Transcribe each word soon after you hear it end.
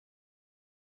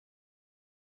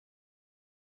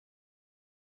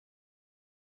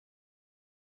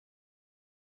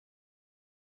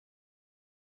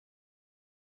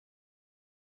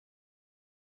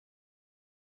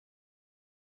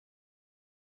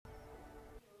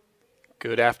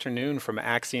Good afternoon from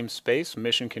Axiom Space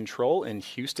Mission Control in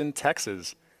Houston,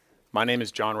 Texas. My name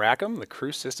is John Rackham, the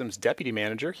Crew Systems Deputy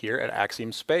Manager here at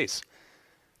Axiom Space.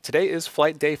 Today is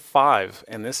Flight Day 5,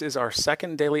 and this is our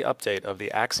second daily update of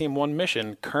the AX-1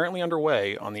 mission currently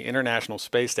underway on the International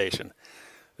Space Station.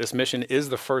 This mission is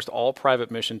the first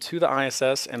all-private mission to the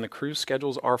ISS, and the crew's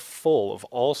schedules are full of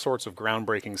all sorts of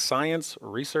groundbreaking science,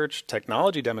 research,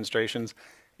 technology demonstrations,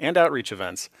 and outreach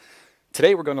events.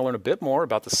 Today we're going to learn a bit more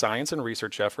about the science and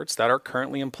research efforts that are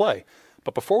currently in play.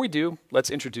 But before we do, let's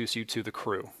introduce you to the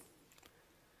crew.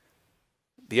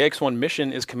 The AX-1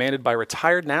 mission is commanded by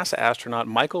retired NASA astronaut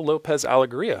Michael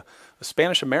López-Alegría, a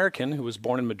Spanish-American who was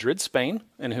born in Madrid, Spain,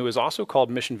 and who is also called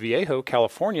Mission Viejo,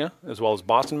 California, as well as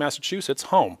Boston, Massachusetts,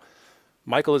 home.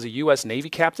 Michael is a U.S. Navy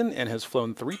captain and has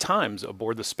flown 3 times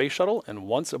aboard the Space Shuttle and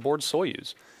once aboard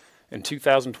Soyuz. In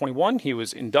 2021, he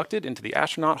was inducted into the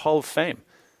Astronaut Hall of Fame.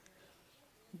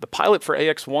 The pilot for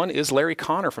AX-1 is Larry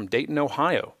Connor from Dayton,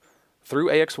 Ohio.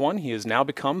 Through AX-1, he has now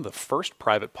become the first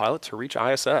private pilot to reach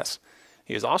ISS.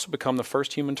 He has also become the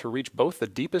first human to reach both the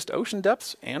deepest ocean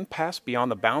depths and pass beyond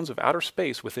the bounds of outer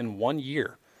space within 1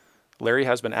 year. Larry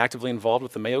has been actively involved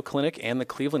with the Mayo Clinic and the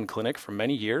Cleveland Clinic for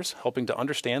many years, helping to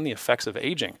understand the effects of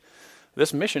aging.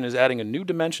 This mission is adding a new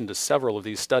dimension to several of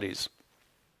these studies.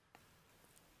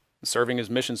 Serving as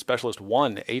Mission Specialist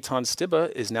 1, Eitan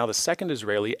Stiba is now the second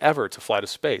Israeli ever to fly to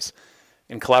space.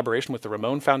 In collaboration with the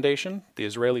Ramon Foundation, the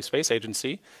Israeli Space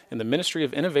Agency, and the Ministry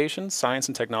of Innovation, Science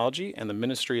and Technology, and the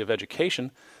Ministry of Education,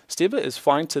 Stiba is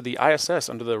flying to the ISS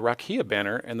under the Rakia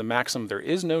banner and the maxim, "There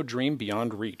is no dream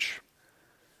beyond reach."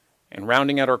 And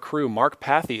rounding out our crew, Mark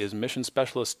Pathy is Mission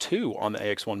Specialist 2 on the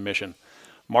AX-1 mission.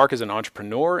 Mark is an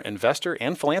entrepreneur, investor,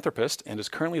 and philanthropist, and is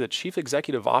currently the Chief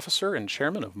Executive Officer and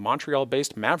Chairman of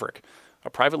Montreal-based Maverick, a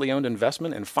privately owned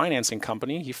investment and financing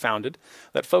company he founded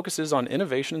that focuses on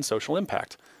innovation and social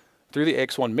impact. Through the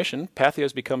AX-1 mission, Pathy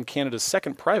has become Canada's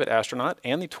second private astronaut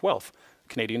and the 12th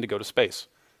Canadian to go to space.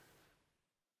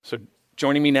 So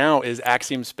joining me now is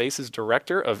Axiom Space's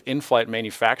Director of In-Flight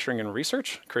Manufacturing and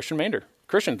Research, Christian Mander.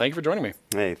 Christian, thank you for joining me.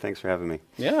 Hey, thanks for having me.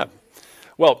 Yeah.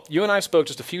 Well, you and I spoke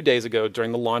just a few days ago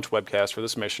during the launch webcast for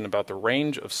this mission about the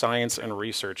range of science and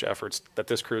research efforts that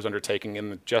this crew is undertaking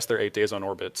in just their 8 days on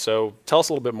orbit. So tell us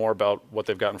a little bit more about what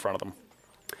they've got in front of them.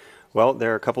 Well,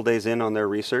 they're a couple days in on their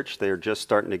research. They're just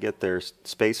starting to get their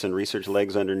space and research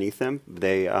legs underneath them.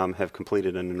 They have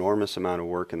completed an enormous amount of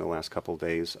work in the last couple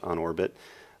days on orbit.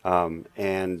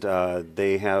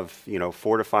 They have,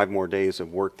 4 to 5 more days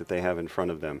of work that they have in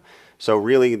front of them. So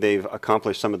really, they've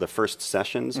accomplished some of the first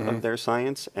sessions of their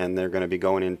science, and they're going to be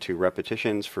going into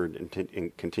repetitions for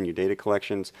continued data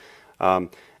collections. And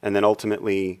then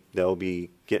ultimately, they'll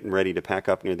be getting ready to pack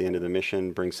up near the end of the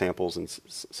mission, bring samples and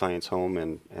science home,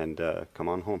 and come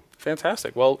on home.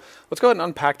 Fantastic. Well, let's go ahead and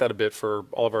unpack that a bit for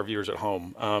all of our viewers at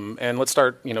home. And let's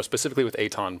start, specifically with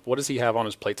Eitan. What does he have on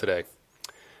his plate today?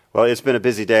 Well, it's been a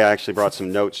busy day. I actually brought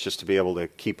some notes just to be able to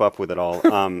keep up with it all.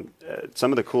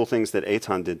 Some of the cool things that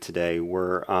Eitan did today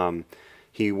were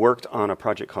he worked on a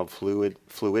project called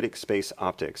Fluidic Space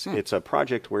Optics. It's a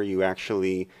project where you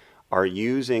actually are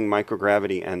using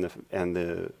microgravity and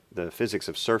the physics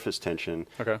of surface tension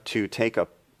to take a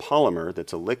polymer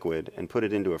that's a liquid and put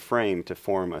it into a frame to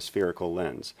form a spherical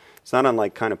lens. It's not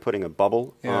unlike kind of putting a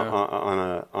bubble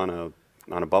on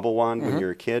a bubble wand when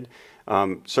you're a kid.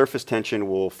 Surface tension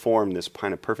will form this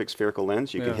kind of perfect spherical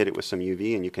lens. You can hit it with some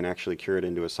UV and you can actually cure it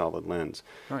into a solid lens.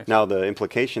 Nice. Now the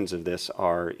implications of this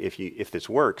are if this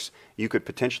works, you could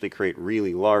potentially create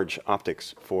really large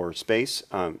optics for space,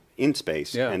 in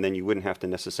space, and then you wouldn't have to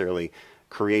necessarily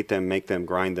create them, make them,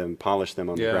 grind them, polish them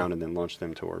on the ground, and then launch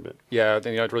them to orbit. Yeah,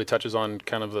 then, it really touches on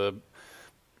kind of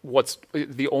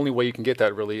the only way you can get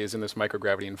that really is in this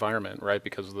microgravity environment, right?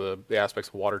 Because of the aspects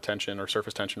of water tension, or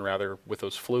surface tension rather, with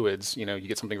those fluids, you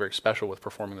get something very special with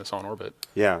performing this on orbit.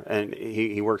 Yeah, and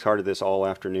he worked hard at this all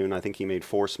afternoon. I think he made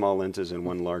 4 small lenses and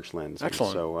 1 large lens.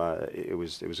 Excellent. And so it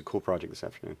was a cool project this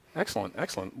afternoon. Excellent,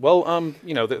 excellent. Well,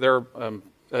 there are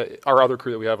our other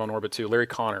crew that we have on orbit too, Larry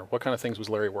Connor. What kind of things was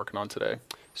Larry working on today?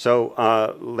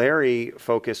 So Larry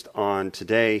focused on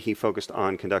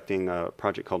conducting a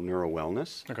project called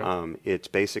NeuroWellness. Okay. It's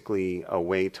basically a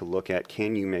way to look at,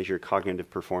 can you measure cognitive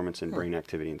performance and brain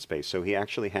activity in space? So he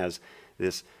actually has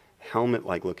this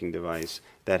helmet-like looking device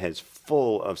that has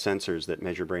full of sensors that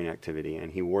measure brain activity,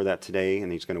 and he wore that today,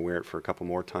 and he's going to wear it for a couple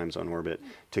more times on orbit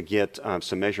to get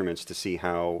some measurements to see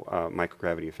how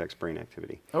microgravity affects brain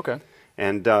activity. Okay.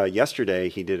 And yesterday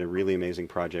he did a really amazing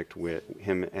project with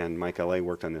him and Mike LA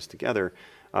worked on this together.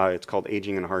 It's called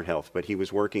Aging and Heart Health, but he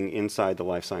was working inside the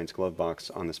life science glove box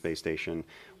on the space station,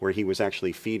 where he was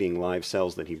actually feeding live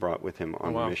cells that he brought with him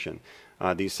on the mission.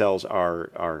 These cells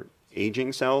are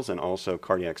aging cells and also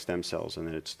cardiac stem cells,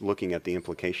 and it's looking at the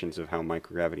implications of how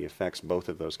microgravity affects both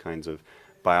of those kinds of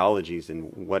biologies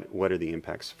and what are the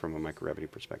impacts from a microgravity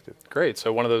perspective. Great.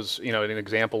 So one of those, an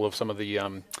example of some of the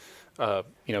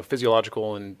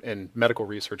physiological and medical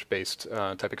research-based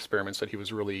type experiments that he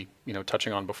was really,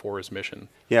 touching on before his mission.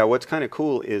 Yeah, what's kind of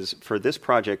cool is for this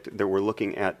project that we're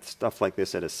looking at stuff like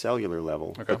this at a cellular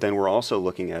level, but then we're also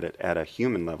looking at it at a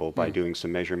human level by doing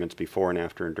some measurements before and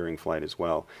after and during flight as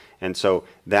well. And so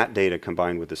that data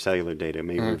combined with the cellular data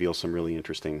may reveal some really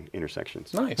interesting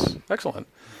intersections. Nice. Excellent.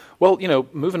 Well,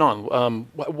 moving on,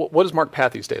 what does Mark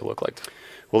Pathy's day look like?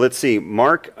 Well, let's see.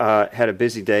 Mark had a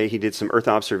busy day. He did some Earth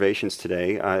observations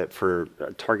today for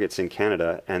targets in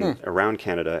Canada and around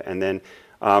Canada. And then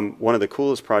one of the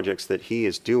coolest projects that he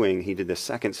is doing, he did the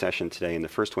second session today and the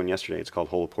first one yesterday. It's called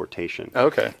holoportation.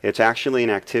 Okay. It's actually an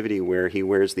activity where he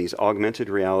wears these augmented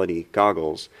reality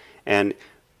goggles, and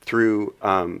through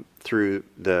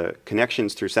the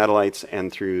connections through satellites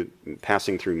and through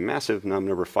passing through massive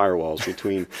number of firewalls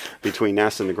between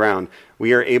NASA and the ground,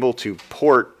 we are able to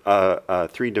port a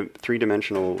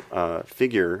three-dimensional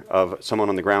figure of someone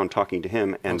on the ground talking to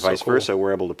him, and vice versa.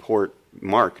 We're able to port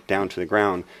Mark down to the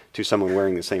ground to someone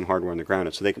wearing the same hardware on the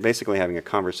ground. So they're basically having a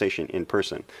conversation in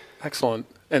person. Excellent.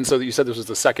 And so you said this was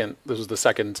the second.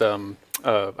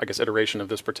 I guess, iteration of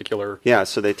this particular. Yeah.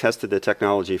 So they tested the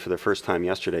technology for the first time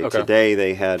yesterday. Okay. Today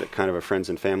they had kind of a friends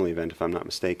and family event, if I'm not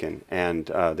mistaken, and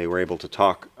they were able to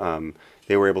talk.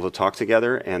 They were able to talk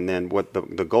together, and then what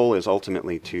the goal is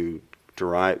ultimately to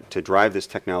drive this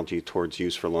technology towards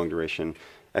use for long duration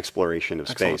exploration of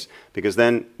space. Because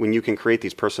then when you can create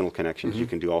these personal connections, you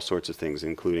can do all sorts of things,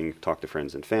 including talk to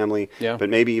friends and family, but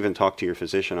maybe even talk to your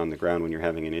physician on the ground when you're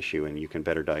having an issue, and you can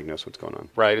better diagnose what's going on.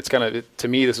 Right. It's kind of, to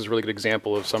me, this is a really good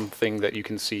example of something that you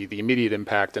can see the immediate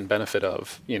impact and benefit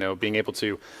of, being able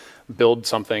to build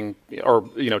something or,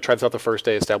 try this out the first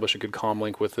day, establish a good comm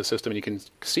link with the system, and you can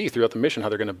see throughout the mission how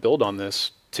they're going to build on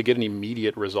this to get an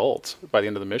immediate result by the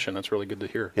end of the mission. That's really good to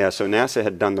hear. Yeah, so NASA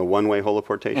had done the one-way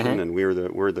holoportation, and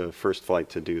we're the first flight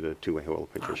to do the two-way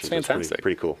holoportation. That's fantastic.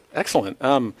 Pretty cool. Excellent.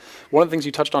 One of the things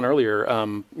you touched on earlier,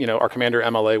 our commander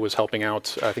MLA was helping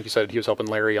out. I think you said he was helping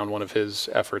Larry on one of his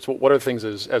efforts. What are the things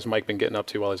has Mike been getting up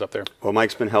to while he's up there? Well,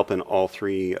 Mike's been helping all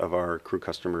three of our crew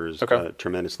customers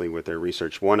tremendously with their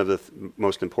research. One of the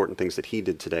most important things that he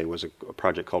did today was a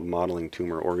project called modeling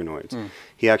tumor organoids.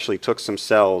 He actually took some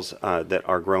cells that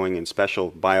are growing in special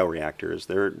bioreactors.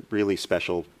 They're really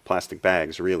special plastic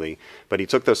bags, really. But he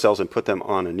took those cells and put them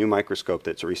on a new microscope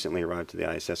that's recently arrived to the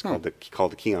ISS called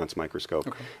the Keon's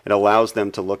microscope. It allows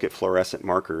them to look at fluorescent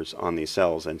markers on these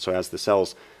cells. And so as the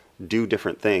cells do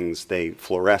different things, they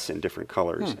fluoresce in different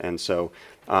colors. And so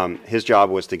his job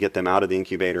was to get them out of the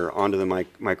incubator onto the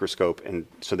microscope, and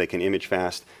so they can image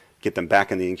fast, get them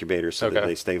back in the incubator so that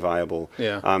they stay viable.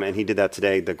 And he did that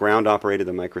today. The ground operated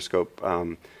the microscope.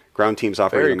 Ground teams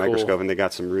operated the microscope, and they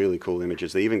got some really cool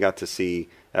images. They even got to see,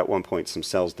 at one point, some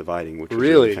cells dividing, which was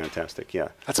really fantastic. Yeah.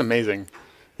 That's amazing.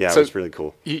 Yeah, so it was really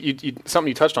cool. Something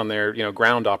you touched on there,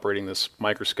 ground operating this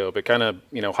microscope, it kind of,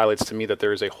 highlights to me that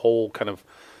there is a whole kind of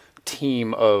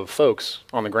team of folks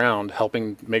on the ground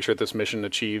helping make sure that this mission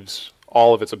achieves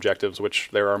all of its objectives, which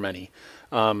there are many.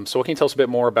 So what can you tell us a bit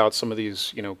more about some of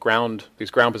these, ground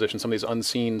positions, some of these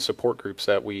unseen support groups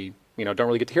that we, don't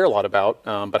really get to hear a lot about,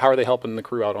 but how are they helping the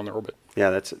crew out on their orbit? Yeah,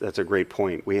 that's a great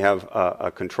point. We have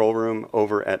a control room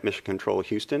over at Mission Control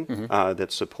Houston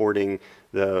that's supporting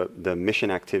the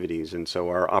mission activities, and so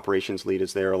our operations lead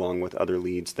is there along with other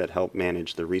leads that help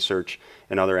manage the research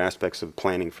and other aspects of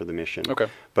planning for the mission.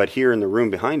 But here in the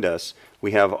room behind us,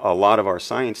 we have a lot of our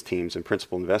science teams and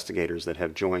principal investigators that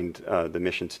have joined the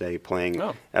mission today, playing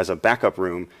as a backup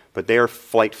room, but they are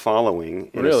flight following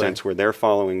in a sense where they're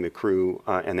following the crew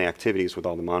and the activities with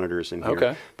all the monitors in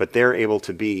here. But they're able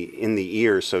to be in the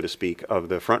ear, so to speak, of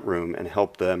the front room and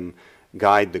help them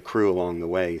guide the crew along the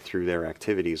way through their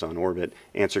activities on orbit,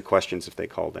 answer questions if they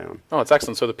call down. Oh, it's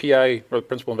excellent. So the PI, or the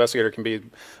principal investigator, can be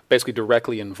basically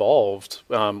directly involved,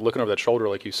 looking over that shoulder,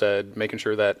 like you said, making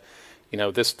sure that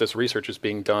this research is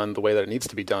being done the way that it needs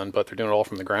to be done, but they're doing it all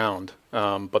from the ground.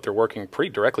 But they're working pretty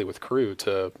directly with crew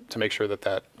to make sure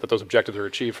that those objectives are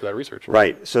achieved for that research.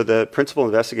 Right. So the principal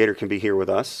investigator can be here with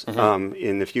us.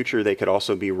 In the future, they could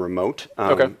also be remote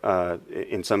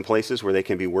in some places where they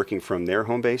can be working from their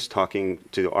home base, talking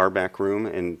to our back room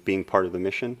and being part of the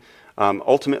mission.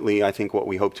 Ultimately, I think what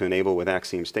we hope to enable with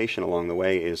Axiom Station along the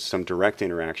way is some direct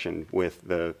interaction with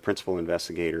the principal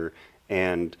investigator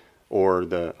and or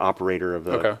the operator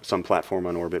of some platform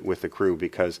on orbit with the crew,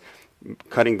 because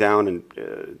cutting down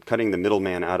and cutting the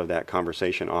middleman out of that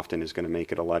conversation often is going to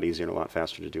make it a lot easier and a lot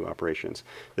faster to do operations.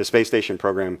 The space station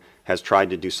program has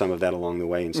tried to do some of that along the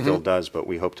way and still does, but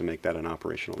we hope to make that an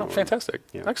operational norm. Fantastic.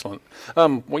 Yeah. Excellent.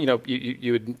 Well, you know,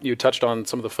 you touched on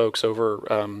some of the folks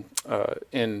over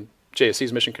in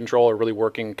JSC's mission control are really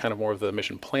working kind of more of the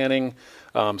mission planning,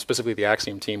 specifically the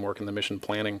Axiom team working the mission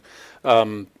planning.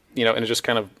 You know, and it just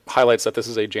kind of highlights that this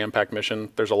is a jam-packed mission.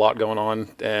 There's a lot going on,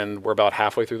 and we're about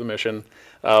halfway through the mission.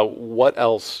 What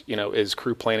else, you know, is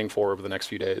crew planning for over the next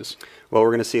few days? Well, we're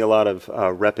going to see a lot of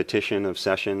repetition of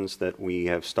sessions that we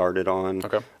have started on.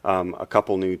 A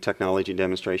couple new technology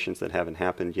demonstrations that haven't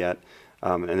happened yet.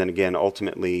 And then again,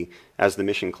 ultimately, as the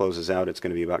mission closes out, it's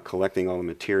going to be about collecting all the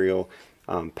material,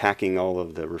 packing all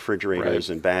of the refrigerators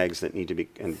and bags that need to be,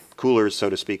 and coolers, so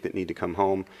to speak, that need to come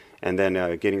home, and then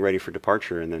getting ready for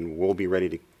departure, and then we'll be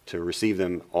ready to receive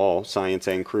them all, science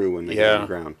and crew, when they get on the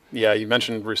ground. Yeah, you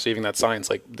mentioned receiving that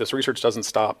science. Like, this research doesn't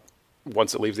stop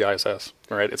once it leaves the ISS,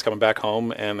 right? It's coming back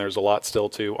home, and there's a lot still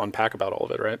to unpack about all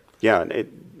of it, right? Yeah,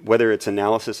 whether it's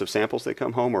analysis of samples that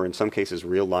come home, or in some cases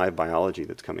real live biology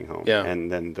that's coming home. Yeah.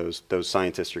 And then those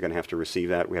scientists are going to have to receive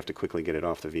that. We have to quickly get it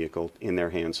off the vehicle in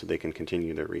their hands so they can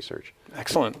continue their research.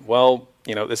 Excellent. Well,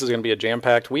 you know, this is going to be a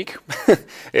jam-packed week.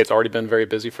 It's already been very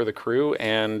busy for the crew,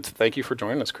 and thank you for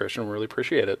joining us, Christian. We really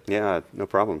appreciate it. Yeah, no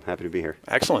problem. Happy to be here.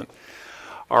 Excellent.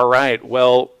 All right.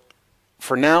 Well,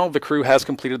 for now, the crew has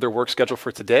completed their work schedule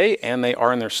for today, and they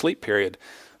are in their sleep period.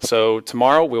 So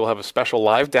tomorrow we will have a special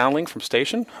live downlink from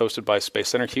station hosted by Space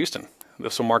Center Houston.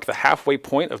 This will mark the halfway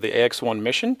point of the AX-1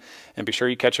 mission, and be sure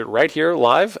you catch it right here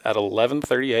live at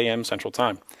 11:30 a.m. Central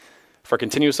Time. For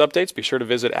continuous updates, be sure to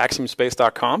visit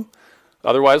axiomspace.com.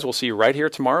 Otherwise, we'll see you right here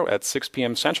tomorrow at 6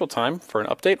 p.m. Central Time for an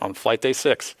update on Flight Day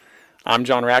 6. I'm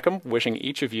John Rackham, wishing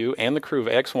each of you and the crew of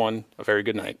AX-1 a very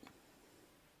good night.